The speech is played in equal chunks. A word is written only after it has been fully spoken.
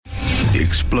The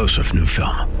explosive new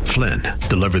film, Flynn,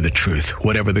 deliver the truth,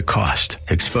 whatever the cost,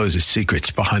 exposes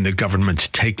secrets behind the government's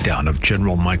takedown of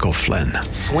General Michael Flynn.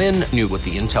 Flynn knew what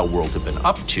the intel world had been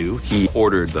up to. He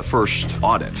ordered the first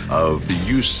audit of the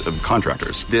use of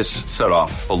contractors. This set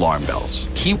off alarm bells.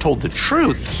 He told the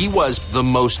truth. He was the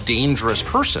most dangerous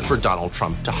person for Donald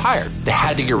Trump to hire. They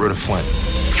had to get rid of Flynn.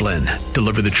 Flynn,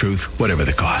 deliver the truth, whatever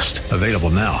the cost. Available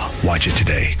now. Watch it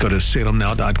today. Go to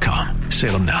salemnow.com.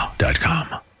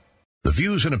 salemnow.com. The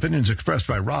views and opinions expressed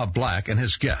by Rob Black and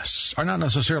his guests are not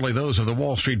necessarily those of the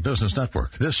Wall Street Business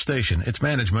Network, this station, its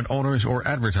management, owners, or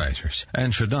advertisers,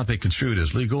 and should not be construed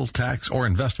as legal, tax, or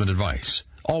investment advice.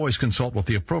 Always consult with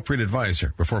the appropriate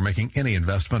advisor before making any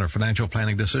investment or financial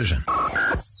planning decision.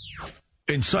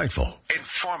 Insightful,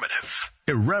 informative,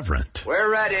 irreverent.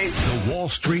 We're ready. The Wall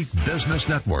Street Business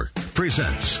Network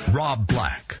presents Rob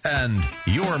Black and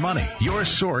Your Money, your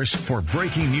source for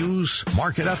breaking news,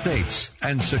 market updates,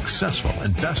 and successful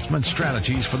investment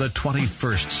strategies for the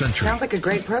 21st century. Sounds like a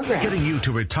great program. Getting you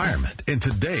to retirement in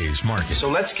today's market. So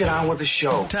let's get on with the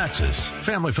show. Taxes,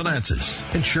 family finances,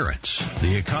 insurance,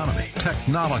 the economy,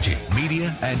 technology,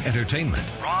 media, and entertainment.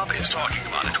 Rob is talking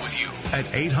about it with you at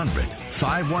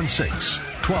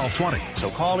 800-516-1220. So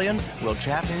call in, we'll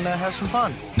chat and have some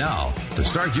fun. Now, to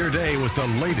start your day with the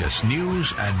latest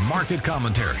news and market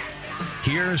commentary,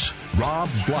 here's Rob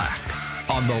Black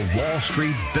on the Wall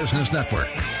Street Business Network.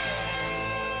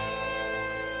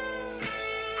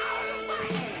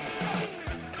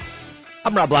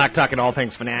 I'm Rob Black, talking all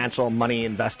things financial, money,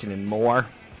 investing, and more.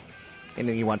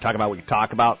 Anything you want to talk about, we can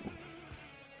talk about.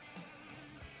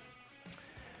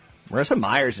 Marissa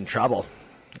Mayer's in trouble.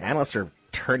 Analysts are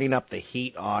turning up the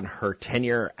heat on her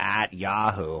tenure at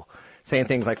Yahoo, saying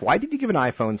things like, why did you give an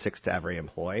iPhone 6 to every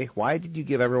employee? Why did you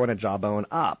give everyone a Jawbone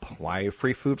up? Why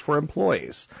free food for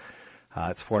employees?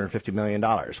 It's $450 million.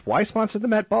 Why sponsor the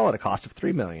Met Ball at a cost of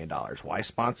 $3 million? Why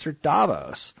sponsor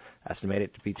Davos?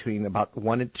 Estimated to be between about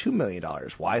 $1 and $2 million.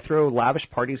 Why throw lavish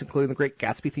parties, including the Great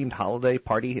Gatsby-themed holiday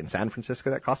party in San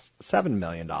Francisco that costs $7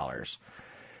 million?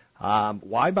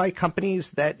 Why buy companies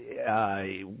that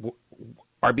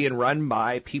are being run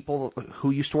by people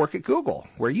who used to work at Google,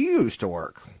 where you used to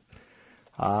work?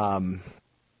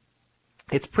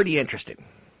 It's pretty interesting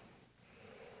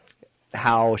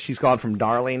how she's gone from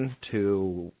darling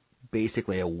to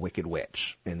basically a wicked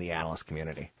witch in the analyst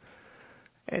community.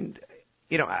 And,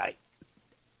 you know,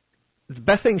 the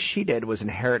best thing she did was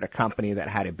inherit a company that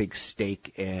had a big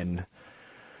stake in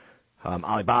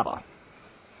Alibaba.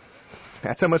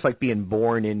 That's almost like being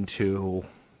born into,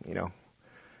 you know,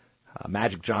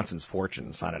 Magic Johnson's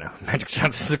fortunes. I don't know. Magic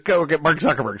Johnson's, go get Mark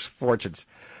Zuckerberg's fortunes.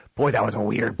 Boy, that was a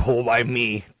weird pull by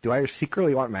me. Do I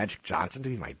secretly want Magic Johnson to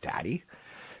be my daddy?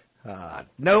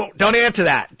 No, don't answer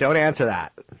that. Don't answer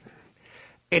that.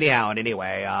 Anyhow and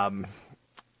anyway,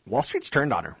 Wall Street's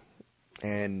turned on her.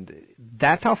 And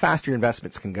that's how fast your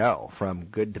investments can go, from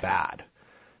good to bad.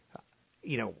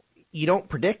 You know, you don't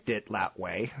predict it that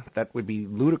way. That would be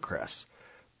ludicrous.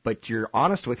 But you're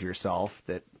honest with yourself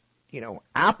that, you know,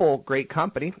 Apple, great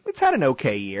company, it's had an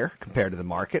okay year compared to the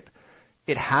market.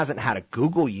 It hasn't had a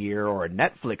Google year or a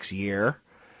Netflix year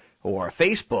or a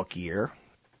Facebook year.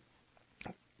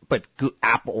 But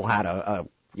Apple had an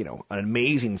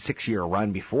amazing 6-year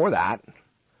run before that.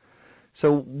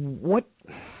 So what,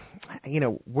 you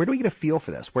know, where do we get a feel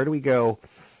for this? Where do we go?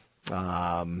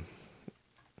 Sony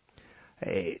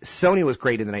was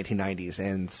great in the 1990s,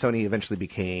 and Sony eventually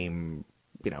became,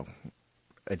 you know,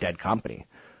 a dead company.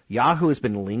 Yahoo has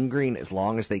been lingering as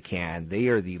long as they can. They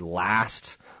are the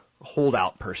last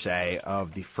holdout, per se,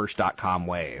 of the first .com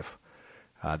wave.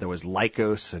 There was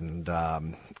Lycos and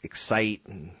Excite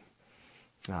and,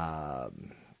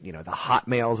 you know, the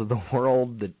Hotmails of the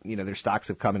world. That, you know, their stocks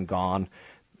have come and gone,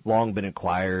 long been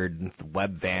acquired. The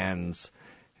Webvans.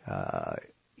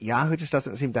 Yahoo just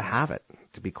doesn't seem to have it,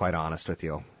 to be quite honest with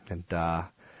you. And I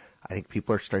think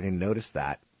people are starting to notice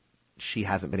that. She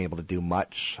hasn't been able to do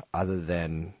much other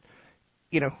than,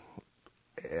 you know,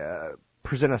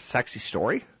 present a sexy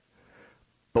story,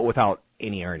 but without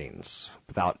any earnings,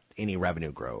 without any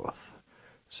revenue growth.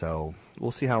 So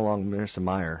we'll see how long Marissa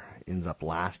Mayer ends up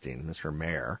lasting. Mr.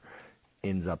 Mayer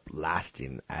ends up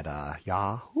lasting at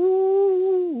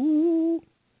Yahoo.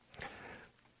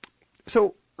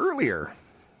 So earlier,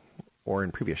 or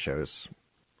in previous shows,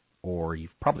 or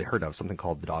you've probably heard of something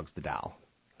called the Dogs the Dow.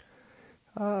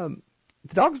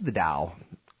 The Dogs the Dow,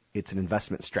 it's an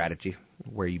investment strategy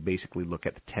where you basically look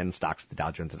at the 10 stocks of the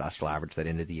Dow Jones Industrial Average that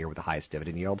ended the year with the highest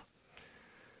dividend yield.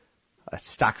 A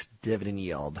stock's dividend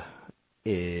yield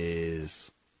is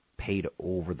paid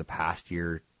over the past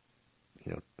year,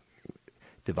 you know,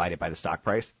 divided by the stock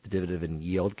price. The dividend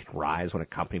yield can rise when a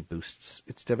company boosts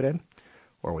its dividend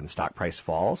or when the stock price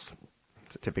falls.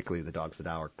 So typically the dogs that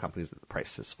are companies that the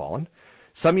price has fallen.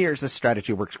 Some years this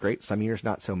strategy works great, some years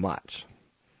not so much.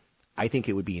 I think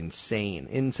it would be insane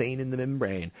in the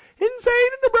membrane, insane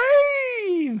in the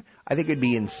brain. I think it would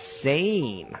be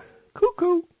insane,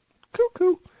 cuckoo,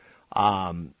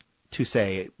 to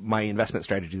say my investment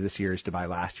strategy this year is to buy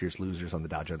last year's losers on the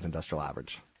Dow Jones Industrial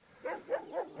Average.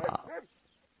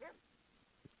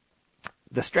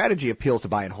 The strategy appeals to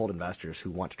buy and hold investors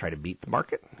who want to try to beat the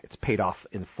market. It's paid off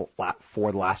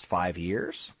for the last 5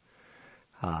 years,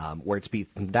 where it's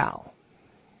beaten the Dow,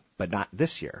 but not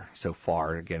this year so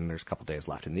far. Again, there's a couple days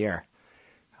left in the year.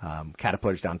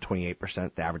 Caterpillar's down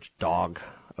 28%. The average dog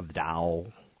of the Dow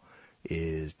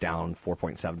is down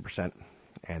 4.7%,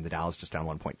 and the Dow is just down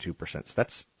 1.2%. So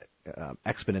that's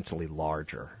exponentially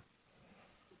larger.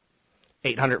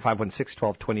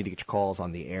 800-516-1220 to get your calls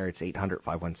on the air. It's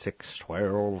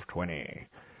 800-516-1220.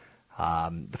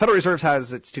 The Federal Reserve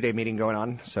has its 2-day meeting going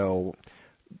on, so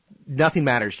nothing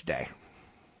matters today.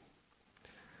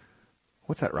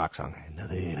 What's that rock song? And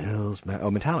nothing else matters.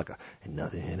 Oh, Metallica. And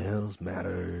nothing else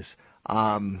matters.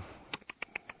 Where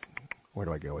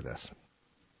do I go with this?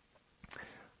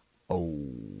 Oh,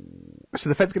 so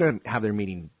the Fed's going to have their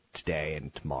meeting today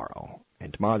and tomorrow.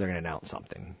 And tomorrow they're going to announce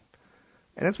something.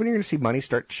 And that's when you're going to see money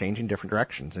start changing different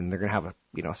directions. And they're going to have a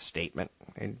statement.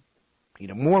 And,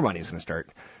 more money is going to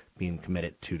start being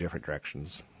committed to different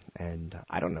directions. And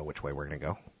I don't know which way we're going to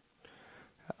go.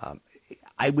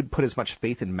 I would put as much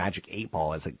faith in Magic 8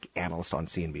 Ball as an analyst on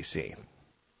CNBC.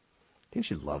 Didn't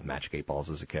you love Magic 8 Balls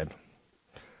as a kid?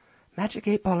 Magic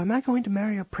 8 Ball, am I going to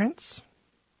marry a prince?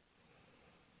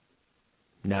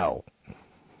 No.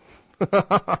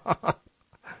 I'd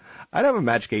have a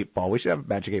Magic 8 Ball. We should have a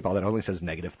Magic 8 Ball that only says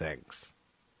negative things.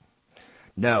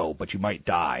 No, but you might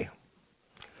die.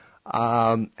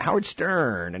 Howard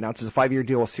Stern announces a 5-year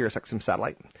deal with SiriusXM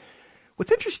Satellite.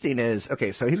 What's interesting is, so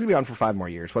he's going to be on for 5 more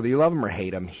years. Whether you love him or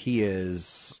hate him, he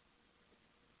is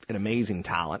an amazing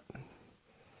talent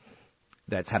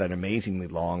that's had an amazingly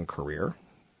long career,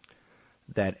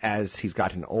 that as he's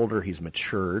gotten older, he's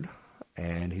matured,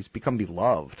 and he's become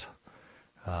beloved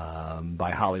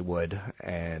by Hollywood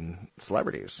and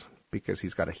celebrities because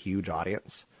he's got a huge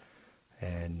audience,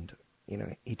 and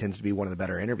he tends to be one of the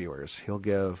better interviewers. He'll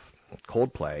give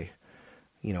Coldplay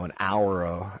an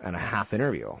hour and a half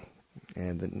interview,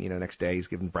 and then next day he's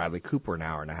giving Bradley Cooper an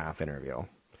hour and a half interview,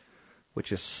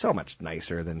 which is so much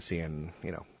nicer than seeing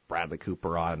Bradley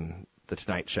Cooper on the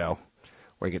Tonight Show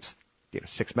where he gets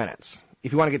 6 minutes.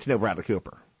 If you want to get to know Bradley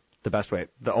Cooper,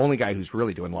 the only guy who's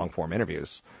really doing long form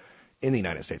interviews in the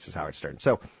United States is Howard Stern.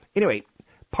 So anyway,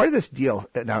 part of this deal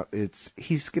now,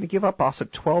 he's going to give up also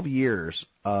 12 years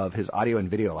of his audio and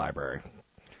video library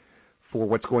for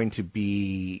what's going to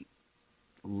be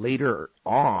later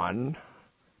on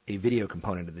a video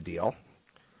component of the deal.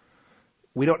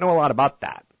 We don't know a lot about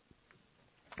that,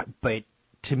 but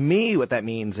to me, what that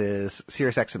means is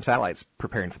SiriusXM Satellite's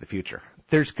preparing for the future.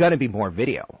 There's going to be more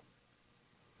video,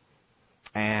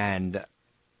 and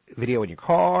video in your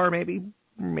car, maybe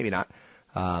not,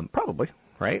 probably,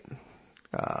 right?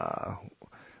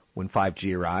 When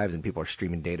 5G arrives and people are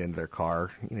streaming data into their car,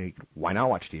 why not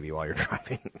watch TV while you're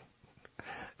driving?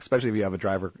 Especially if you have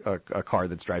a car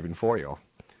that's driving for you.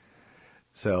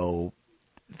 So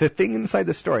the thing inside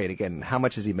the story, and again, how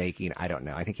much is he making? I don't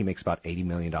know. I think he makes about $80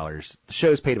 million. The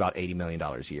show's paid about $80 million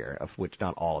a year, of which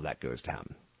not all of that goes to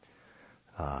him.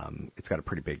 It's got a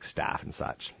pretty big staff and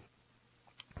such.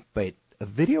 But a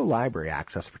video library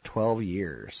access for 12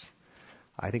 years,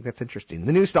 I think that's interesting.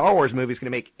 The new Star Wars movie is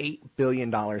going to make $8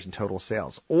 billion in total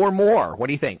sales, or more. What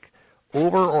do you think?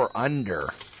 Over or under?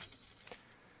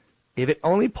 If it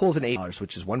only pulls in $8,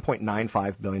 which is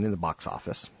 $1.95 billion in the box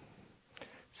office,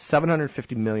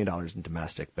 $750 million in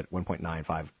domestic, but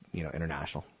 $1.95,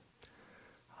 international.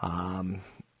 A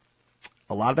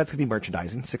lot of that's going to be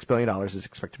merchandising. $6 billion is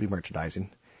expected to be merchandising.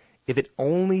 If it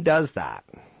only does that,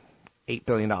 $8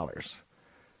 billion,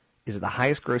 is it the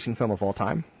highest grossing film of all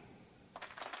time?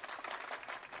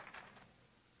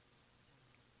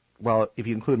 Well, if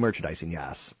you include merchandising,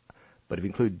 yes. But if you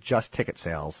include just ticket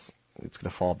sales, it's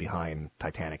going to fall behind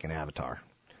Titanic and Avatar.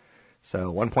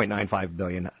 So $1.95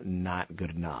 billion, not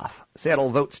good enough.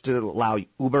 Seattle votes to allow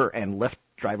Uber and Lyft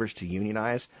drivers to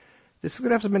unionize. This is going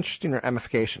to have some interesting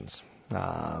ramifications.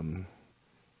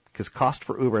 Because cost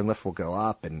for Uber and Lyft will go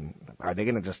up, and are they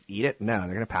going to just eat it? No, they're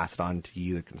going to pass it on to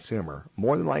you, the consumer,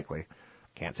 more than likely.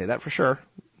 Can't say that for sure,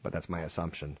 but that's my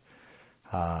assumption.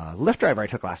 Lyft driver I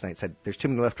took last night said there's too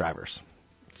many Lyft drivers.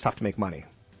 It's tough to make money.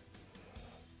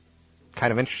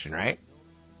 Kind of interesting, right?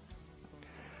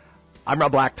 I'm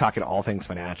Rob Black, talking all things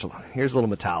financial. Here's a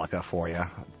little Metallica for you.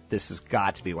 This has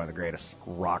got to be one of the greatest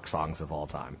rock songs of all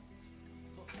time.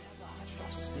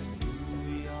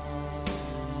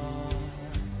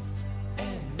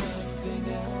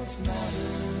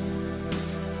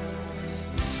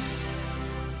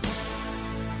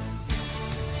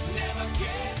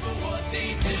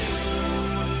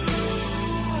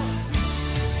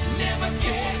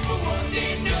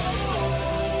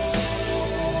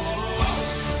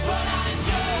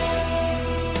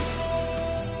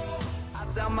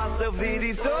 It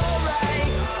is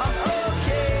alright, I'm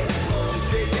okay.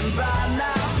 Just getting by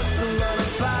now, but I'm gonna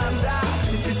find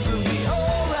out that this will be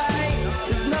alright.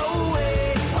 There's no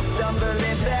way I'm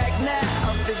stumbling back now.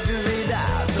 I'll figure it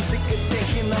out. I'm sick of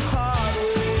taking the hard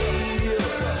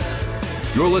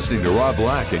way. You're listening to Rob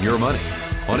Black and Your Money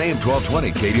on AM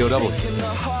 1220 KDOW.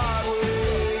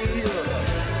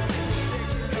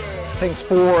 Thanks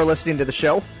for listening to the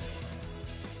show.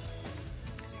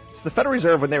 The Federal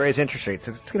Reserve, when they raise interest rates,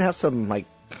 it's going to have some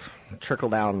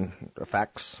trickle-down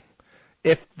effects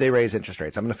if they raise interest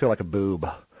rates. I'm going to feel like a boob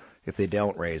if they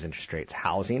don't raise interest rates.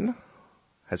 Housing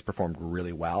has performed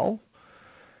really well.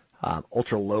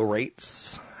 Ultra-low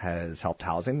rates has helped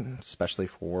housing, especially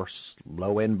for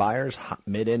low-end buyers,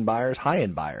 mid-end buyers,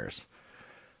 high-end buyers.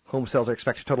 Home sales are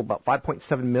expected to total about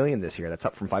 5.7 million this year. That's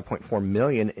up from 5.4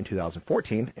 million in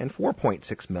 2014 and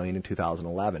 4.6 million in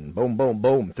 2011. Boom, boom,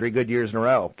 boom. 3 good years in a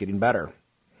row, getting better.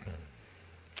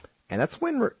 And that's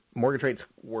when mortgage rates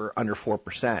were under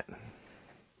 4%.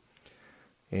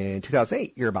 In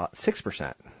 2008, you're about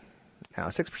 6%. Now,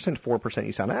 6% to 4%,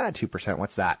 you sound, 2%,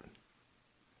 what's that?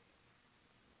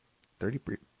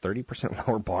 30%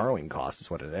 lower borrowing cost is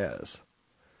what it is.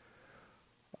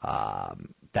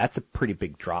 That's a pretty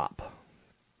big drop.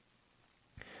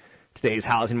 Today's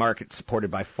housing market is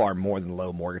supported by far more than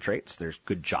low mortgage rates. There's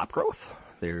good job growth.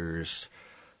 There's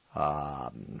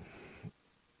the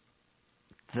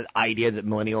idea that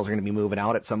millennials are going to be moving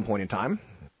out at some point in time.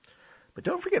 But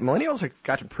don't forget, millennials have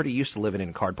gotten pretty used to living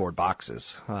in cardboard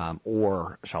boxes,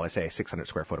 or, shall I say, 600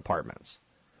 square foot apartments.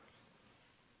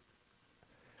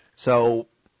 So,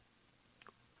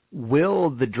 will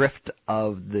the drift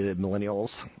of the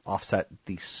millennials offset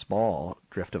the small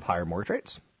drift of higher mortgage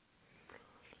rates?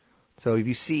 So if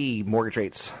you see mortgage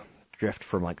rates drift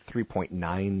from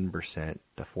 3.9%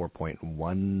 to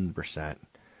 4.1%,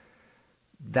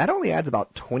 that only adds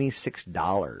about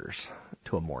 $26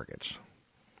 to a mortgage.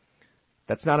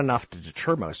 That's not enough to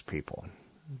deter most people.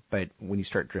 But when you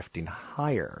start drifting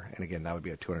higher, and again, that would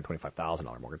be a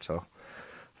 $225,000 mortgage, so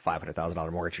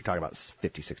 $500,000 mortgage, you're talking about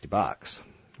 $50, $60,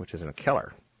 which isn't a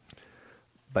killer.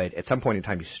 But at some point in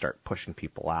time, you start pushing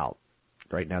people out.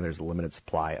 Right now, there's a limited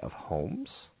supply of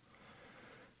homes,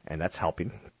 and that's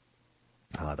helping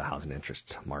the housing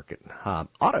interest market.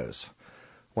 Autos,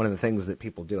 one of the things that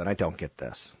people do, and I don't get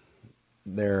this,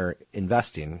 they're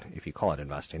investing, if you call it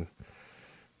investing,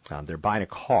 they're buying a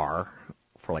car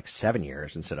for 7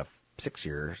 years instead of 6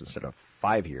 years, instead of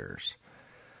 5 years.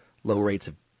 Low rates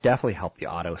have definitely helped the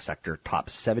auto sector, top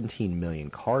 17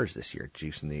 million cars this year,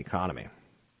 juicing the economy.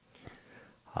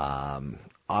 Auto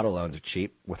loans are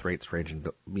cheap, with rates ranging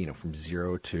from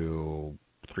 0 to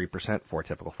 3% for a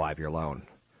typical 5-year loan.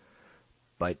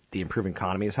 But the improving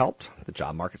economy has helped, the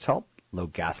job market's helped, low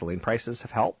gasoline prices have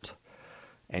helped,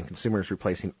 and consumers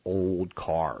replacing old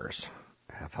cars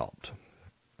have helped.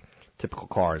 Typical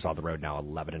car is on the road now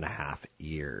 11 and a half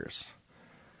years.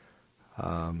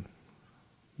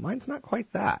 Mine's not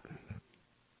quite that.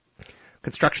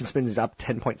 Construction spending is up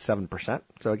 10.7%.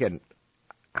 So again,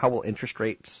 how will interest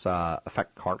rates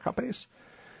affect car companies?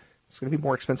 It's going to be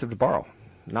more expensive to borrow.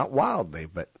 Not wildly,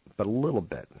 but a little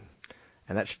bit.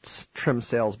 And that should trim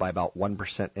sales by about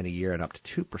 1% in a year and up to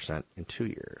 2% in 2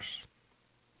 years.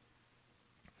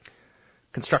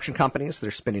 Construction companies, their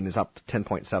spending is up to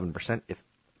 10.7%. If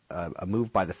a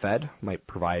move by the Fed might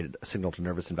provide a signal to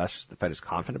nervous investors that the Fed is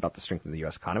confident about the strength of the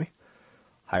U.S. economy.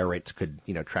 Higher rates could,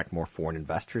 attract more foreign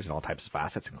investors in all types of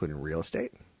assets, including real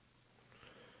estate.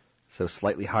 So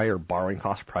slightly higher borrowing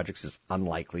cost projects is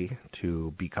unlikely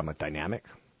to become a dynamic.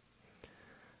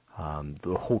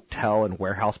 The hotel and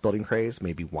warehouse building craze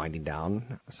may be winding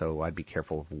down, so I'd be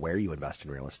careful of where you invest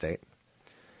in real estate.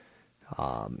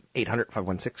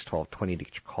 800-516-1220 to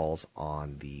get your calls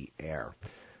on the air.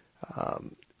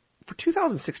 For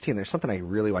 2016, there's something I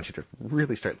really want you to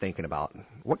really start thinking about.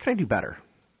 What can I do better?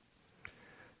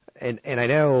 And I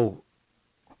know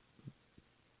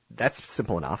that's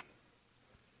simple enough.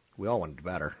 We all want to do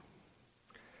better.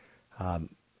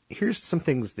 Here's some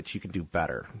things that you can do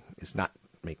better, is not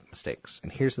make mistakes.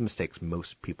 And here's the mistakes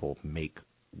most people make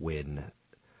when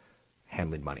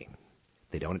handling money.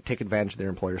 They don't take advantage of their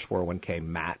employer's 401k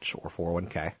match or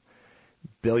 401k.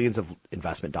 Billions of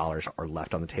investment dollars are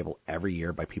left on the table every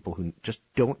year by people who just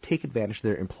don't take advantage of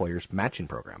their employer's matching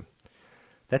program.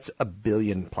 That's $1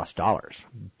 billion plus.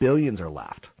 Billions are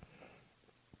left.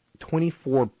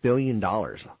 $24 billion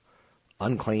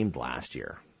unclaimed last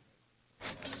year.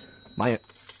 My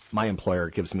employer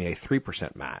gives me a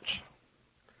 3% match.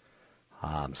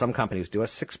 Some companies do a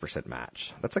 6%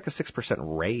 match. That's like a 6%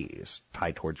 raise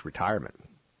tied towards retirement.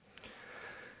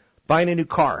 Buying a new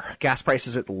car. Gas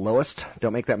prices at the lowest.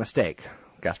 Don't make that mistake.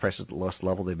 Gas prices at the lowest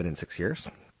level they've been in 6 years.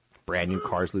 Brand new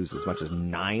cars lose as much as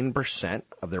 9%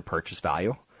 of their purchase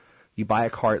value. You buy a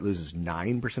car, it loses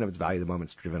 9% of its value the moment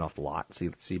it's driven off the lot. So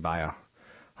you buy a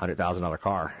 $100,000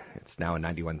 car. It's now a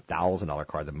 $91,000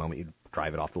 car the moment you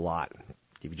drive it off the lot.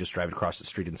 If you just drive it across the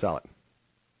street and sell it.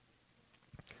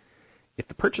 If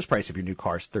the purchase price of your new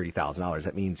car is $30,000,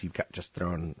 that means you've just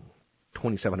thrown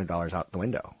 $2,700 out the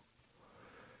window.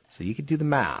 So you could do the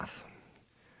math.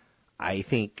 I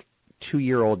think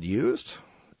 2-year-old used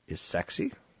is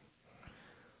sexy.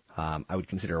 I would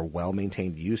consider a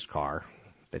well-maintained used car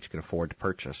that you can afford to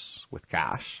purchase with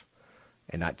cash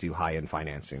and not do high-end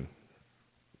financing.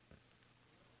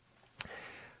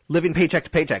 Living paycheck to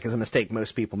paycheck is a mistake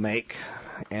most people make,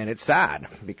 and it's sad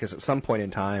because at some point in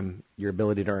time, your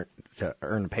ability to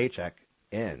earn a paycheck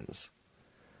ends.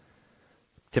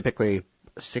 Typically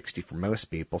 60 for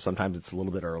most people. Sometimes it's a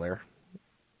little bit earlier.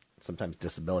 Sometimes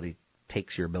disability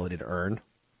takes your ability to earn.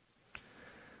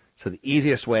 So the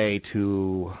easiest way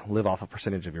to live off a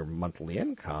percentage of your monthly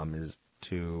income is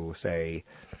to say,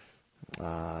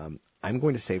 I'm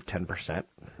going to save 10%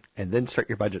 and then start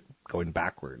your budget going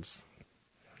backwards.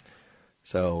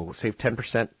 So save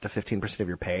 10% to 15% of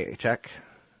your paycheck.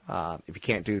 If you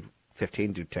can't do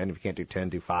 15, do 10. If you can't do 10,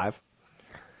 do 5.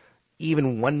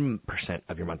 Even 1%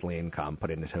 of your monthly income put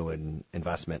into an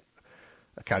investment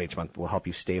account each month will help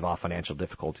you stave off financial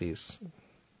difficulties.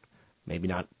 Maybe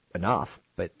not enough,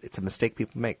 but it's a mistake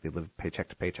people make. They live paycheck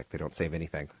to paycheck. They don't save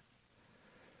anything.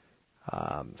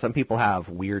 Some people have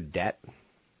weird debt,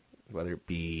 whether it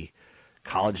be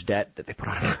college debt that they put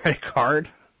on a credit card,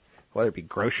 whether it be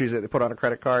groceries that they put on a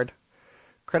credit card.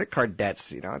 Credit card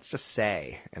debts, it's just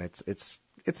say, and it's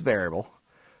variable.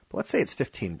 But let's say it's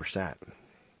 15%,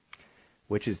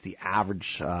 which is the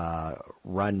average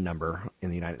run number in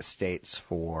the United States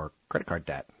for credit card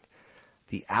debt.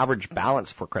 The average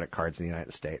balance for credit cards in the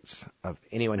United States of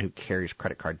anyone who carries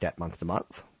credit card debt month to month,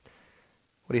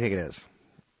 what do you think it is?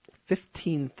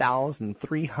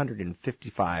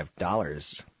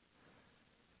 $15,355.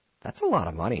 That's a lot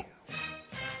of money.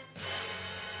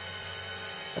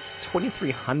 That's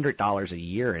 $2,300 a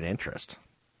year in interest.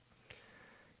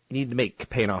 You need to make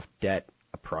paying off debt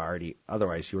a priority.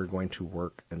 Otherwise, you are going to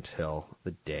work until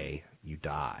the day you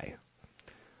die.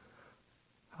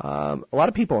 A lot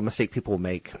of people, a mistake people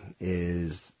make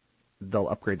is they'll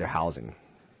upgrade their housing.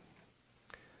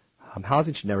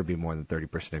 Housing should never be more than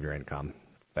 30% of your income.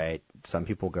 But some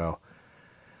people go,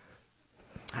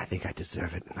 I think I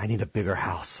deserve it. I need a bigger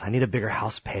house. I need a bigger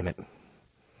house payment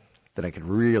that I could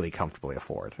really comfortably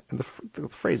afford. And the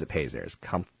phrase that pays there is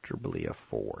comfortably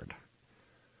afford.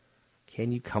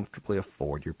 Can you comfortably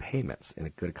afford your payments in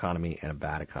a good economy and a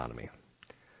bad economy?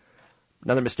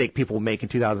 Another mistake people make in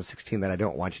 2016 that I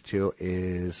don't want you to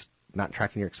is not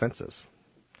tracking your expenses.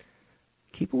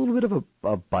 Keep a little bit of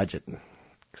a budget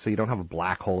so you don't have a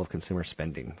black hole of consumer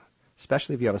spending,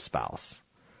 especially if you have a spouse.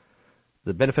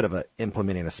 The benefit of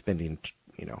implementing a spending,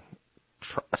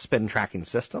 a spend tracking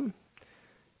system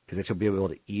is that you'll be able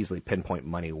to easily pinpoint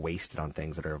money wasted on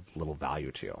things that are of little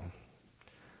value to you.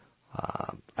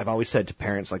 I've always said to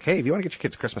parents, like, hey, if you want to get your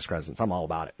kids Christmas presents, I'm all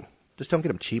about it. Just don't get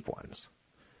them cheap ones.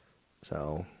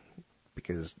 So,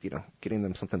 because, getting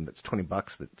them something that's $20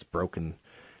 that's broken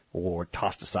or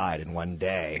tossed aside in one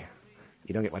day,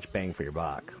 you don't get much bang for your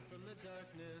buck.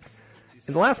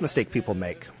 And the last mistake people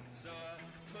make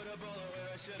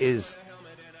is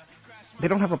they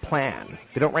don't have a plan.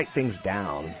 They don't write things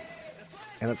down.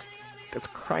 And it's a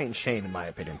crying shame, in my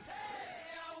opinion.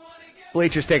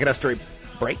 Bleacher's taking us to a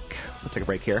break. We'll take a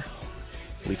break here.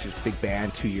 Bleacher's big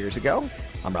band 2 years ago.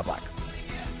 I'm Rob Black.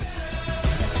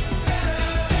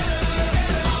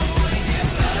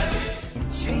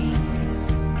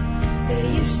 They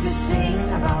used to sing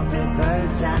about the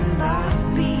birds and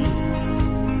the bees.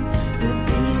 The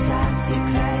bees had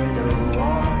declared a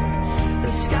war.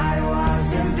 The sky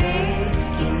wasn't big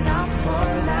enough for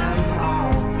them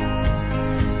all.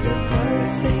 The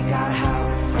birds, they got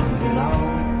help from below,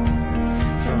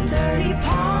 from dirty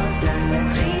ponds and the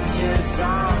creatures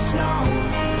of snow.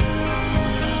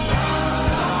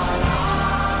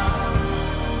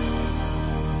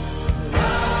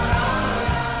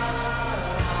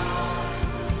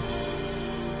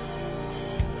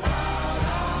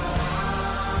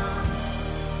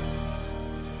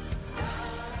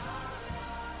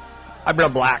 I'm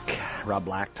Rob Black. Rob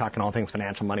Black, talking all things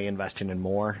financial, money, investing, and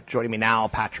more. Joining me now,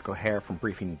 Patrick O'Hare from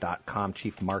Briefing.com,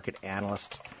 Chief Market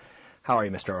Analyst. How are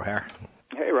you, Mr. O'Hare?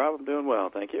 Hey, Rob. I'm doing well.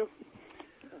 Thank you.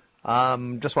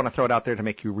 Just want to throw it out there to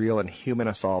make you real and human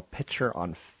us all. Picture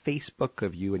on Facebook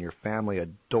of you and your family,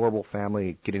 adorable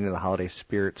family, getting into the holiday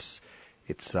spirits.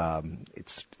 It's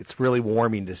really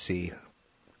warming to see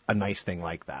a nice thing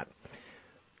like that.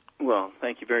 Well,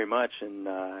 thank you very much, and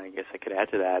I guess I could add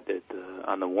to that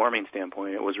on the warming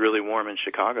standpoint, it was really warm in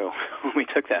Chicago when we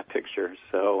took that picture.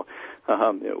 So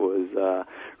it was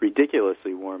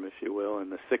ridiculously warm, if you will,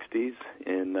 in the 60s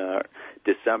in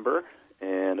December.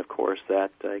 And, of course,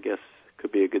 that, I guess,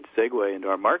 could be a good segue into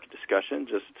our market discussion,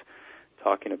 just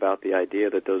talking about the idea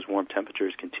that those warm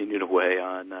temperatures continue to weigh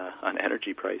on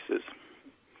energy prices.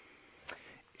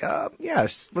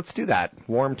 Yes, let's do that.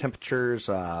 Warm temperatures,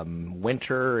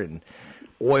 winter, and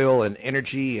oil and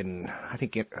energy, and I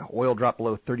think oil dropped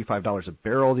below $35 a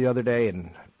barrel the other day, and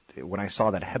when I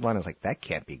saw that headline, I was like, that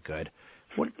can't be good.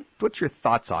 What's your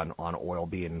thoughts on oil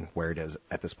being where it is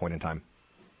at this point in time?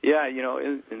 Yeah,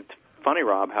 it's funny,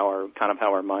 Rob, how our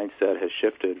mindset has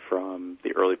shifted from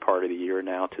the early part of the year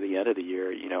now to the end of the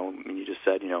year. You just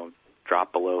said,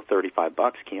 drop below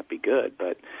 $35 can't be good,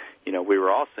 but we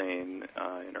were all saying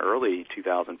in early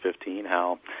 2015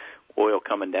 how oil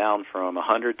coming down from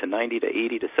 100 to 90 to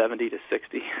 80 to 70 to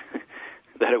 60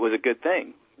 that it was a good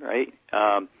thing, right?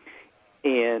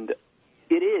 And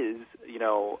it is,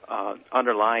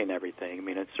 underlying everything. I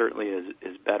mean, it certainly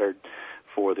is better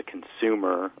for the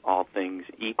consumer, all things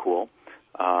equal,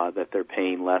 that they're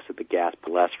paying less at the gas,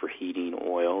 less for heating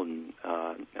oil and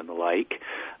the like.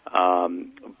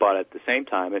 But at the same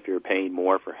time, if you're paying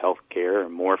more for health care or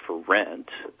more for rent,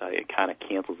 it kind of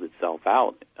cancels itself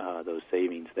out, those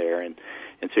savings there. And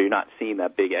so you're not seeing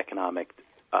that big economic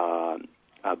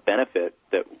benefit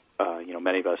that,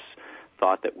 many of us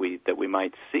thought that we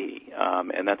might see.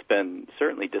 And that's been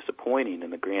certainly disappointing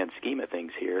in the grand scheme of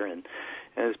things here. And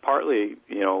it's partly,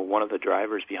 one of the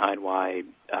drivers behind why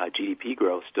GDP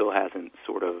growth still hasn't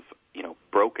sort of,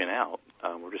 broken out.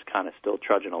 We're just kind of still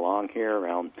trudging along here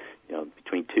around,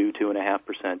 between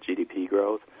 2.5% GDP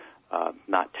growth.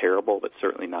 Not terrible, but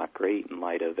certainly not great in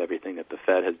light of everything that the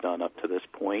Fed has done up to this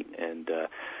point, and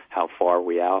how far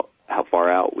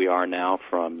out we are now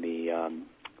from the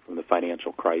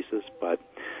financial crisis. But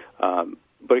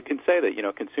it can say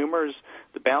that consumers,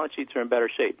 the balance sheets are in better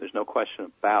shape. There's no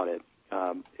question about it.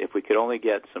 If we could only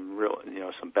get some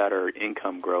some better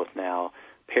income growth now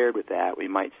paired with that, we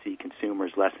might see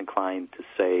consumers less inclined to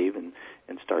save and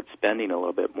start spending a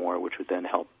little bit more, which would then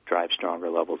help drive stronger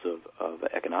levels of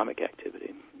economic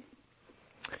activity.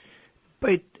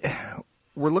 But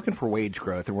we're looking for wage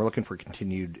growth, and we're looking for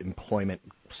continued employment,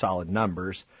 solid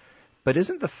numbers. But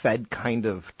isn't the Fed kind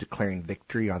of declaring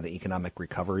victory on the economic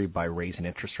recovery by raising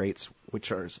interest rates,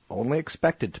 which are only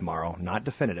expected tomorrow, not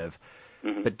definitive?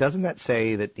 Mm-hmm. But doesn't that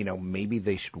say that, maybe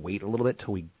they should wait a little bit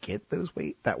till we get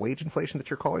that wage inflation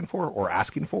that you're calling for or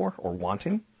asking for or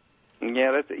wanting?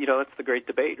 Yeah, that's the great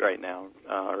debate right now,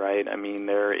 right? I mean,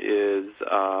 there is,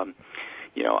 I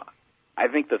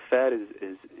think the Fed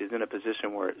is in a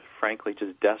position where it frankly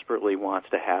just desperately wants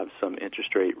to have some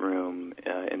interest rate room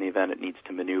in the event it needs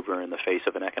to maneuver in the face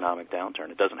of an economic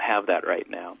downturn. It doesn't have that right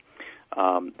now.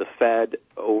 The Fed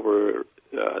over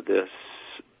this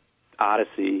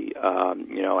odyssey,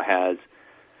 has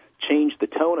changed the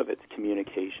tone of its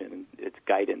communication, its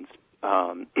guidance,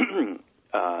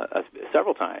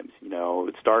 several times.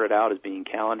 It started out as being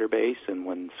calendar-based, and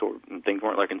when things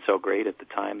weren't looking so great at the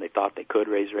time, they thought they could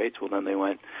raise rates. Well, then they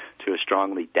went to a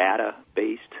strongly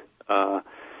data-based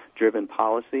driven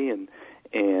policy, and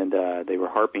they were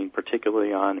harping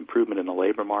particularly on improvement in the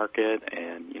labor market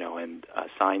and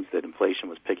signs that inflation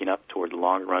was picking up toward the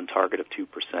longer-run target of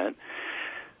 2%.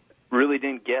 Really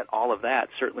didn't get all of that,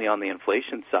 certainly on the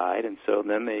inflation side, and so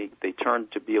then they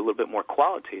turned to be a little bit more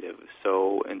qualitative.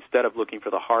 So instead of looking for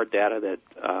the hard data that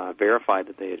verified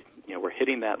that they were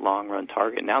hitting that long-run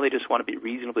target, now they just want to be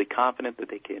reasonably confident that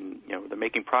they can, they're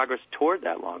making progress toward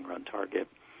that long-run target.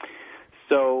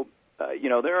 So,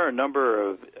 there are a number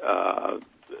of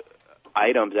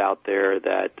items out there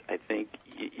that I think,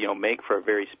 make for a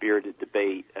very spirited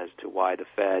debate as to why the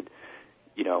Fed,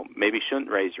 maybe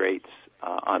shouldn't raise rates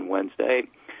on Wednesday,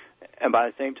 and by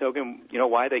the same token,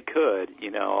 why they could.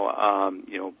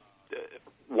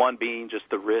 One being just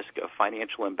the risk of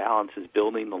financial imbalances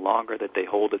building the longer that they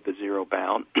hold at the zero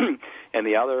bound. And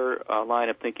the other line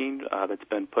of thinking that's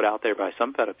been put out there by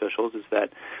some Fed officials is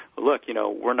that, look,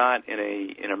 we're not in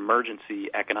an emergency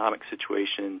economic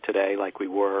situation today like we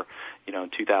were, in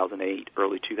 2008,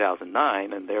 early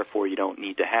 2009, and therefore you don't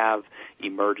need to have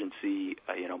emergency,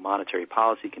 monetary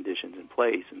policy conditions in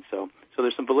place. And so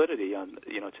there's some validity on,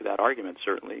 to that argument,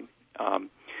 certainly.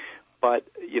 But,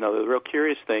 the real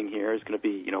curious thing here is going to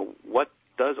be, what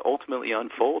does ultimately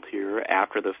unfold here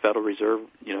after the Federal Reserve,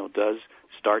 does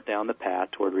start down the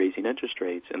path toward raising interest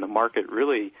rates. And the market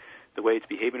really, the way it's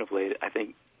behaving of late, I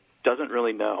think, doesn't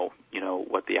really know,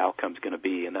 what the outcome's going to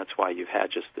be. And that's why you've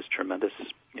had just this tremendous,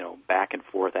 back and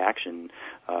forth action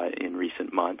in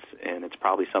recent months. And it's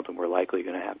probably something we're likely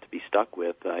going to have to be stuck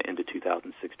with into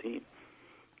 2016.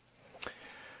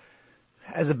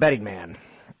 As a betting man,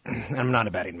 I'm not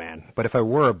a betting man, but if I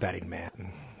were a betting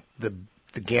man,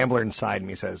 the gambler inside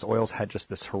me says oil's had just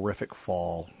this horrific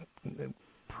fall,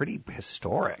 pretty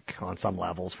historic on some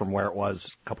levels from where it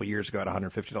was a couple years ago at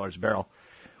 $150 a barrel.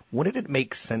 Wouldn't it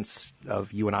make sense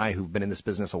of you and I, who've been in this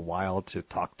business a while, to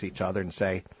talk to each other and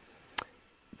say,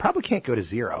 probably can't go to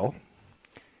zero.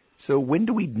 So when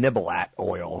do we nibble at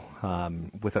oil?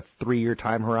 With a 3-year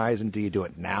time horizon, do you do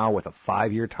it now? With a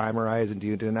 5-year time horizon, do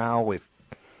you do it now?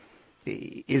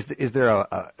 Is there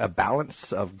a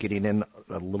balance of getting in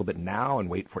a little bit now and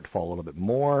wait for it to fall a little bit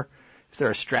more? Is there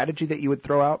a strategy that you would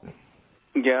throw out?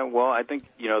 Yeah, well, I think,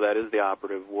 that is the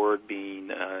operative word, being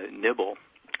nibble.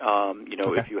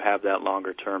 Okay. If you have that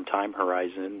longer-term time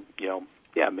horizon,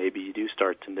 maybe you do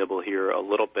start to nibble here a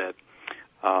little bit.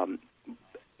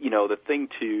 The thing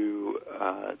to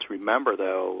remember,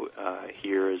 though,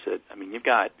 here is that, you've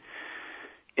got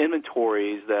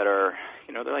inventories that are,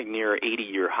 they're like near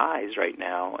 80-year highs right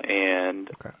now, and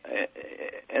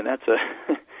that's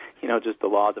just the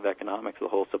laws of economics. The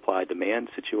whole supply-demand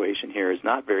situation here is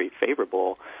not very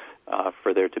favorable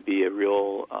for there to be a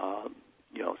real,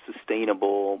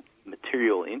 sustainable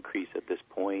material increase at this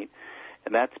point,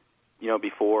 and that's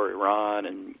before Iran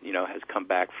and has come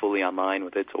back fully online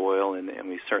with its oil, and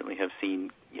we certainly have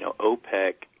seen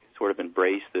OPEC sort of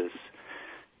embrace this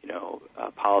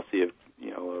policy of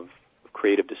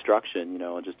creative destruction,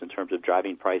 just in terms of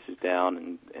driving prices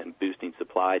down and boosting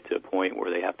supply to a point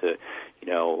where they have to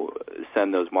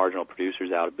send those marginal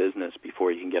producers out of business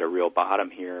before you can get a real bottom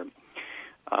here.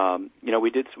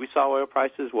 We saw oil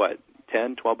prices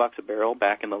 $10, $12 a barrel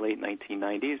back in the late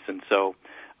 1990s, and so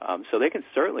they can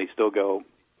certainly still go,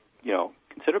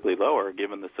 considerably lower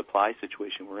given the supply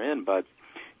situation we're in. But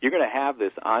you're going to have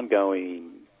this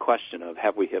ongoing question of,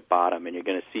 have we hit bottom? And you're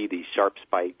going to see these sharp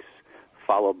spikes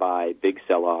followed by big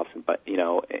sell-offs, and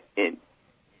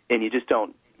you just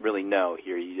don't really know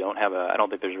here. You don't have I don't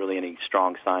think there's really any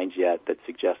strong signs yet that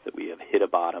suggest that we have hit a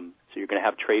bottom. So you're going to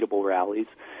have tradable rallies,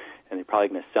 and you're probably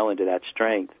going to sell into that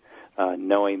strength,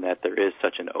 knowing that there is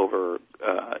such an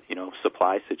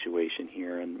supply situation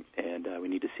here, and we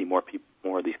need to see more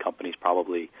of these companies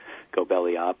probably go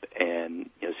belly up, and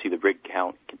see the rig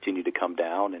count continue to come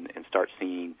down, and start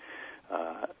seeing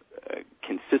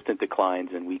consistent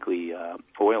declines in weekly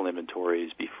oil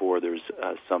inventories before there's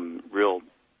some real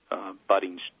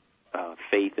budding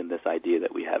faith in this idea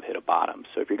that we have hit a bottom.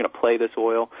 So if you're going to play this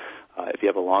oil, if you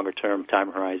have a longer-term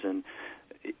time horizon,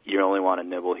 you only want to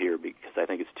nibble here, because I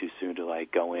think it's too soon to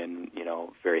go in,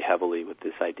 very heavily with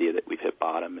this idea that we've hit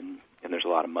bottom, and there's a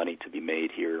lot of money to be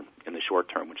made here in the short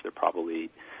term, which there probably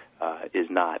is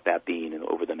not, that being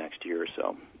over the next year or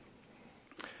so.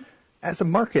 As a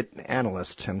market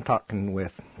analyst, I'm talking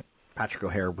with Patrick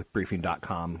O'Hare with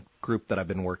Briefing.com, group that I've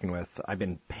been working with. I've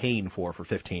been paying for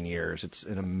 15 years. It's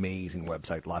an amazing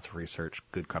website, lots of research,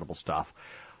 good, credible stuff.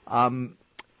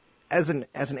 As an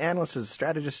analyst, as a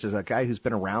strategist, as a guy who's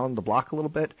been around the block a little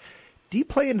bit, do you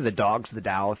play into the dogs of the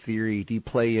Dow theory? Do you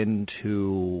play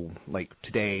into,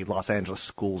 today, Los Angeles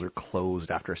schools are closed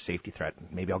after a safety threat?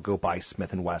 Maybe I'll go buy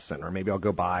Smith & Wesson, or maybe I'll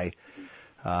go buy,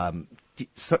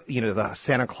 the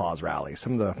Santa Claus rally,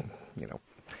 some of the,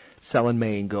 sell in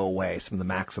May and go away, some of the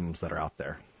maxims that are out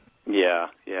there. Yeah.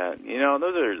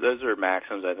 Those are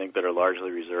maxims, I think, that are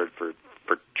largely reserved for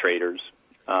traders.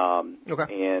 And,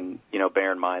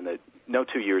 bear in mind that no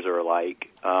 2 years are alike.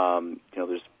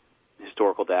 There's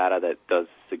historical data that does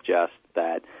suggest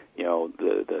that,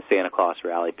 the Santa Claus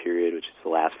rally period, which is the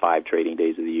last 5 trading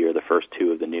days of the year, the first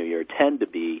 2 of the new year, tend to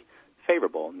be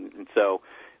favorable. And so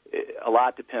a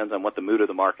lot depends on what the mood of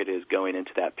the market is going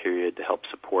into that period to help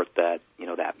support that,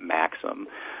 that maxim.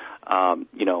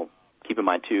 Keep in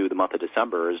mind, too, the month of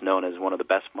December is known as one of the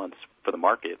best months for the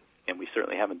market, and we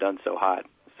certainly haven't done so hot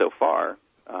so far.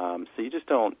 So you just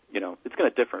don't, it's going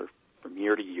to differ from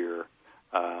year to year.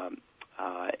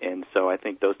 And so I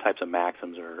think those types of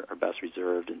maxims are best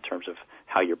reserved in terms of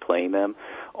how you're playing them,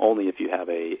 only if you have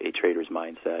a trader's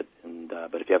mindset.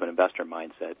 But if you have an investor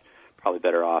mindset, probably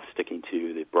better off sticking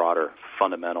to the broader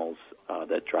fundamentals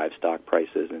that drive stock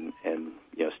prices and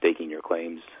staking your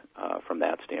claims from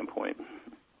that standpoint.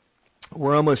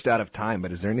 We're almost out of time,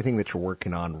 but is there anything that you're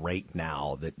working on right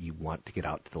now that you want to get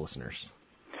out to the listeners?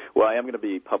 Well, I am going to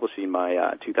be publishing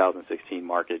my 2016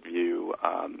 market view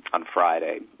on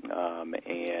Friday.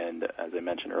 And as I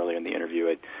mentioned earlier in the interview,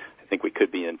 I think we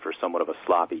could be in for somewhat of a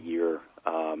sloppy year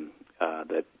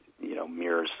that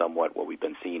mirrors somewhat what we've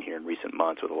been seeing here in recent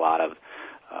months, with a lot of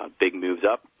big moves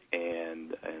up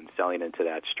and selling into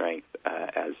that strength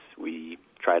as we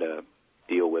try to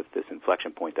deal with this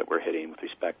inflection point that we're hitting with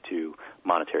respect to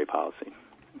monetary policy.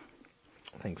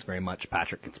 Thanks very much,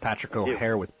 Patrick. It's Patrick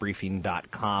O'Hare with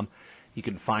Briefing.com. You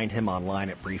can find him online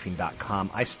at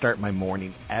Briefing.com. I start my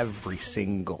morning every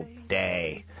single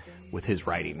day with his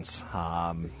writings.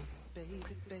 And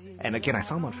again, I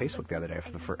saw him on Facebook the other day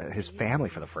for his family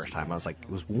for the first time. I was like, it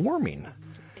was warming.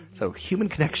 So human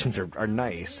connections are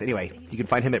nice. Anyway, you can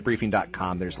find him at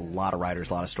Briefing.com. There's a lot of writers,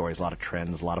 a lot of stories, a lot of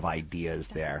trends, a lot of ideas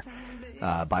there.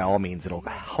 By all means, it'll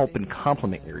help and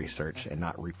complement your research and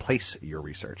not replace your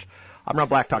research. I'm Rob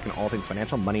Black, talking all things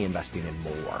financial, money, investing, and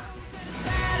more.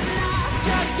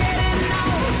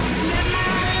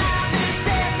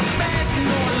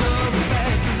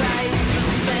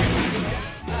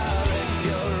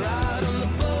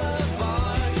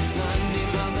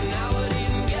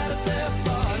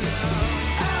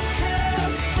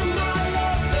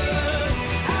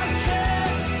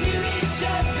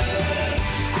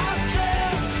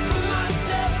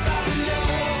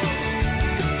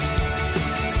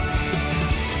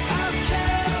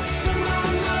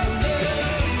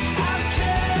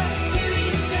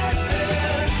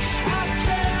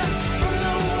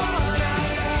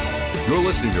 You're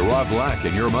listening to Rob Black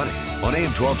and Your Money on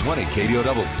AM 1220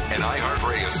 KDOW, an iHeart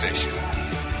radio station.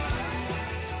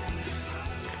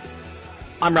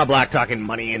 I'm Rob Black, talking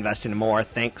money, investing, and more.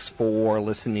 Thanks for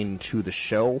listening to the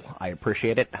show. I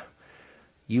appreciate it.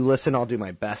 You listen, I'll do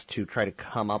my best to try to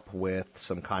come up with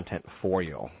some content for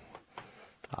you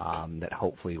that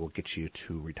hopefully will get you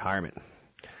to retirement.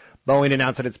 Boeing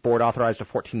announced that its board authorized a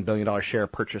 $14 billion share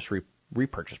purchase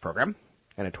repurchase program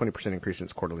and a 20% increase in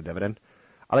its quarterly dividend.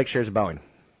 I like shares of Boeing.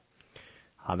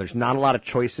 There's not a lot of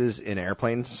choices in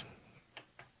airplanes.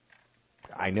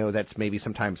 I know that's maybe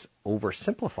sometimes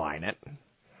oversimplifying it.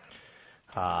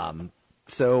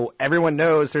 So everyone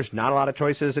knows there's not a lot of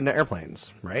choices in airplanes,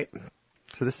 right?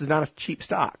 So this is not a cheap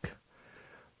stock.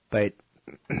 But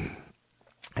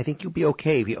I think you'll be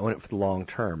okay if you own it for the long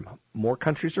term. More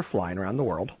countries are flying around the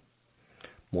world.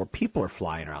 More people are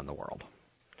flying around the world.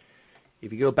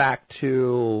 If you go back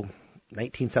to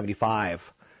 1975,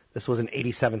 this was an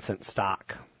 87-cent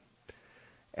stock.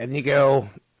 And you go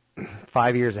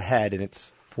 5 years ahead, and it's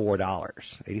 $4.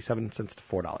 87 cents to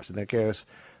 $4. And then it goes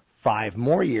 5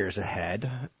 more years ahead,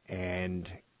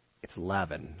 and it's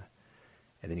 11.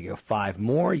 And then you go 5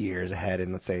 more years ahead,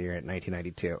 and let's say you're at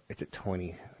 1992. It's at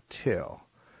 22. Then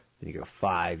you go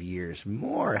 5 years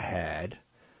more ahead,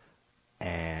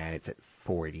 and it's at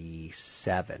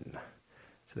 47.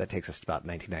 So that takes us to about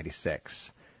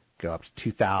 1996. Go up to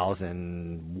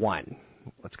 2001.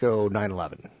 Let's go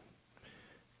 9/11,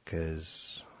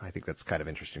 because I think that's kind of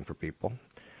interesting for people.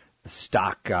 The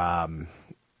stock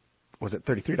was at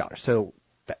 $33. So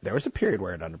there was a period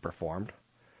where it underperformed.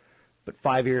 But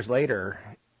 5 years later,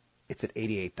 it's at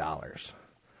 $88.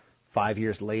 5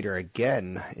 years later,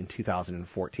 again in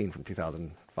 2014 from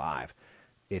 2005,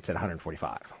 it's at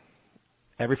 $145.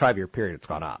 Every 5-year period, it's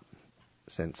gone up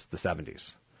since the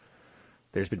 70s.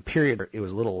 There's been period where it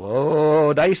was a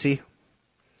little dicey,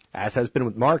 as has been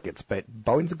with markets, but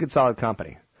Boeing's a good, solid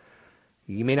company.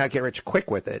 You may not get rich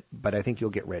quick with it, but I think you'll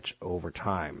get rich over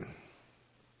time.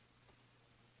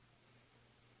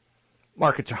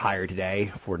 Markets are higher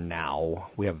today for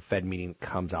now. We have a Fed meeting that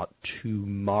comes out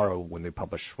tomorrow when they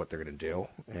publish what they're going to do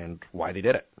and why they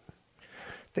did it.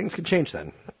 Things can change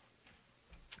then.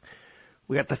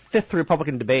 We got the 5th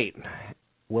Republican debate.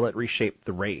 Will it reshape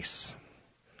the race?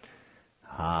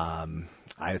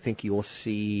 I think you will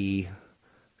see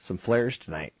some flares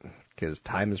tonight because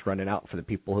time is running out for the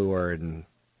people who are in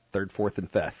 3rd, 4th,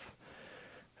 and 5th.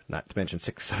 Not to mention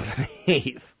 6th, 7th, and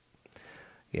 8th.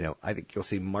 I think you'll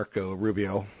see Marco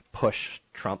Rubio push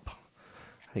Trump.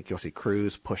 I think you'll see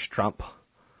Cruz push Trump.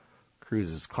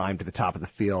 Cruz has climbed to the top of the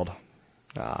field.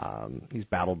 He's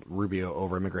battled Rubio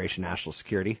over immigration, national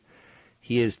security.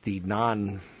 He is the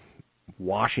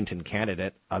Washington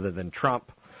candidate other than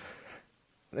Trump.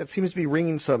 That seems to be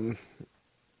ringing some,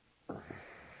 I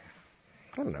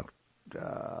don't know,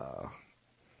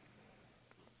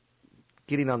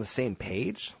 getting on the same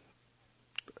page.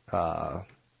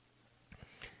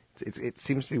 It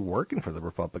seems to be working for the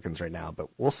Republicans right now, but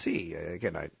we'll see.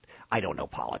 Again, I don't know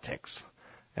politics,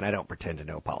 and I don't pretend to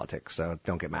know politics, so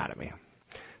don't get mad at me.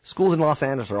 Schools in Los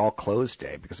Angeles are all closed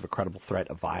today because of a credible threat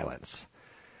of violence.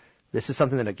 This is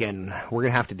something that, again, we're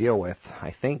going to have to deal with,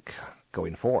 I think,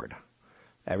 going forward.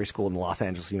 Every school in the Los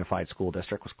Angeles Unified School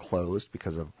District was closed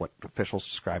because of what officials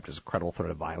described as a credible threat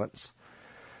of violence.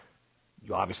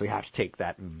 You obviously have to take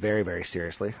that very, very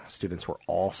seriously. Students were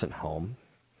all sent home.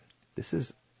 This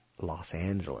is Los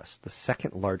Angeles, the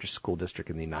second largest school district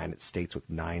in the United States with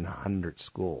 900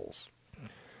 schools.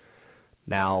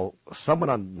 Now,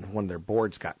 someone on one of their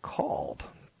boards got called.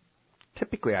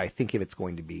 Typically, I think if it's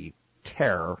going to be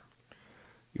terror,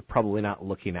 you're probably not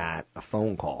looking at a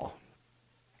phone call.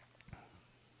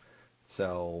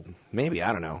 So maybe,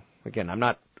 I don't know. Again, I'm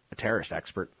not a terrorist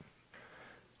expert.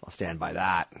 I'll stand by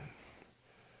that.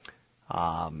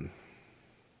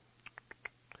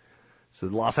 So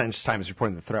the Los Angeles Times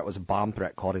reporting the threat was a bomb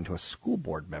threat called into a school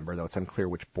board member, though it's unclear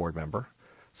which board member.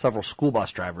 Several school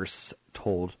bus drivers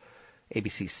told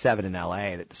ABC7 in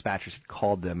L.A. that dispatchers had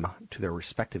called them to their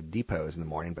respective depots in the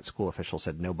morning, but school officials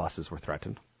said no buses were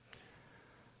threatened.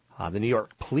 The New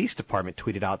York Police Department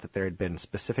tweeted out that there had been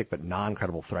specific but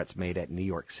non-credible threats made at New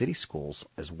York City schools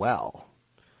as well.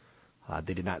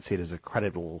 They did not see it as a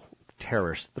credible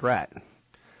terrorist threat.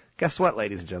 Guess what,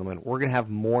 ladies and gentlemen? We're going to have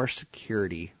more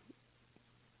security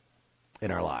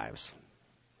in our lives.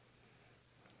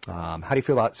 How do you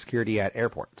feel about security at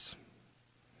airports?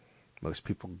 Most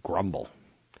people grumble.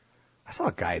 I saw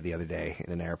a guy the other day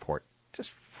in an airport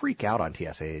just freak out on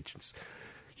TSA agents.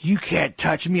 You can't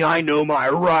touch me, I know my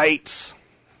rights.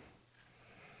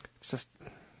 It's just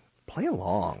play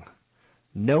along.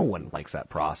 No one likes that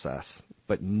process,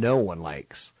 but no one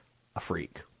likes a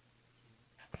freak,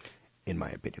 in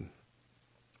my opinion.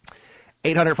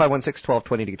 800-516-1220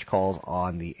 to get your calls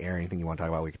on the air. Anything you want to talk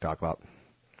about, we can talk about.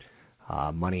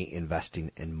 Money,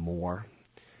 investing, and more.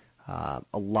 A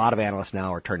lot of analysts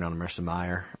now are turning on Marissa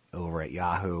Mayer over at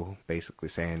Yahoo, basically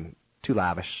saying, too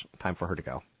lavish, time for her to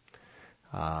go.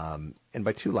 And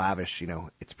by too lavish,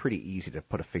 it's pretty easy to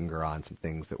put a finger on some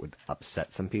things that would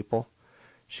upset some people.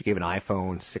 She gave an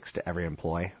iPhone 6 to every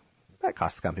employee. That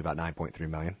cost the company about $9.3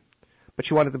 million. But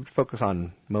she wanted them to focus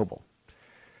on mobile.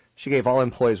 She gave all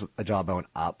employees a jawbone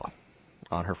up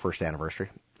on her first anniversary.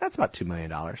 That's about $2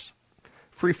 million.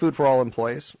 Free food for all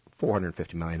employees,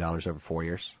 $450 million over 4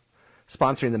 years.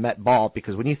 Sponsoring the Met Ball,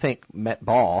 because when you think Met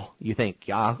Ball, you think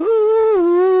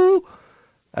Yahoo!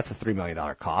 That's a $3 million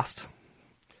cost.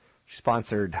 She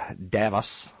sponsored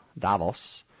Davos,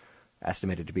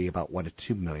 estimated to be about $1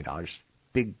 to $2 million.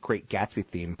 Big Great Gatsby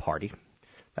theme party.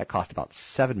 That cost about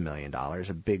 $7 million.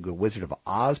 A big Wizard of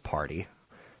Oz party.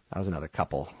 That was another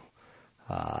couple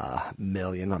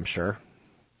million, I'm sure.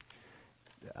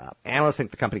 Analysts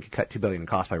think the company could cut $2 billion in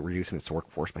cost by reducing its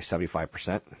workforce by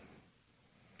 75%.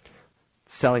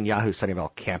 Selling Yahoo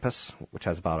Sunnyvale campus, which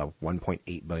has about a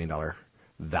 $1.8 billion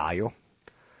value.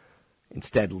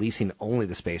 Instead, leasing only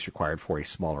the space required for a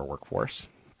smaller workforce.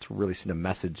 To really send a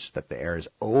message that the era is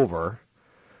over,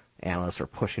 analysts are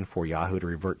pushing for Yahoo to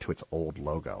revert to its old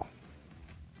logo.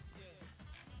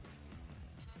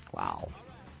 Wow.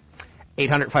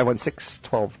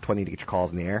 800-516-1220 to get your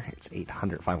calls in the air. It's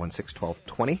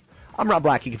 800-516-1220. I'm Rob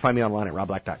Black. You can find me online at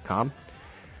robblack.com.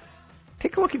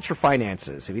 Take a look at your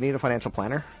finances. If you need a financial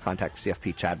planner, contact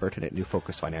CFP Chad Burton at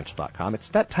newfocusfinancial.com. It's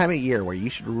that time of year where you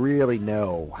should really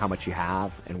know how much you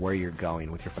have and where you're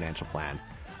going with your financial plan.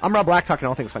 I'm Rob Black, talking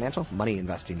all things financial, money,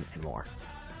 investing, and more.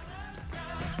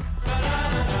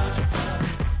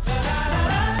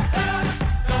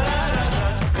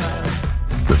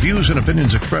 The views and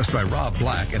opinions expressed by Rob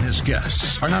Black and his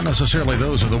guests are not necessarily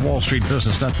those of the Wall Street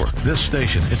Business Network, this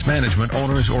station, its management,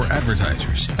 owners, or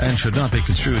advertisers, and should not be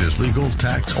construed as legal,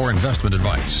 tax, or investment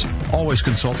advice. Always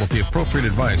consult with the appropriate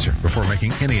advisor before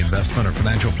making any investment or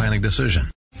financial planning decision.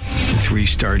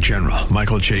 3-star General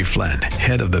Michael J. Flynn,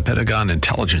 head of the Pentagon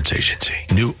Intelligence Agency,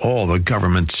 knew all the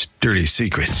government's dirty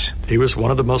secrets. He was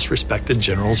one of the most respected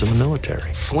generals in the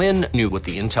military. Flynn knew what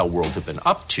the intel world had been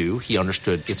up to. He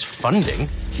understood its funding.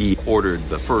 He ordered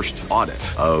the first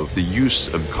audit of the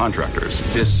use of contractors.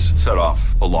 This set off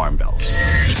alarm bells.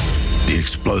 The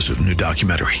explosive new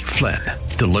documentary, Flynn,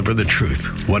 Deliver the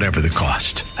Truth, Whatever the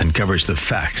Cost, uncovers the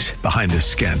facts behind this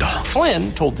scandal.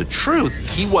 Flynn told the truth.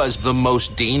 He was the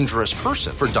most dangerous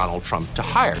person for Donald Trump to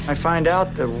hire. I find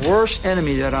out the worst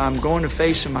enemy that I'm going to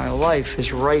face in my life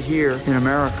is right here in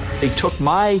America. They took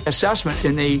my assessment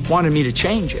and they wanted me to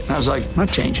change it. And I was like, I'm not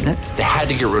changing it. They had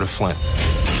to get rid of Flynn.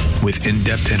 With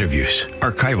in-depth interviews,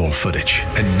 archival footage,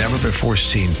 and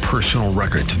never-before-seen personal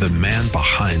records of the man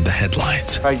behind the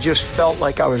headlines. I just felt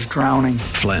like I was drowning.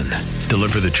 Flynn,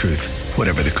 Deliver the Truth,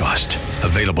 Whatever the Cost.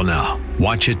 Available now.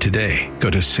 Watch it today.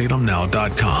 Go to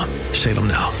salemnow.com.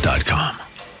 salemnow.com.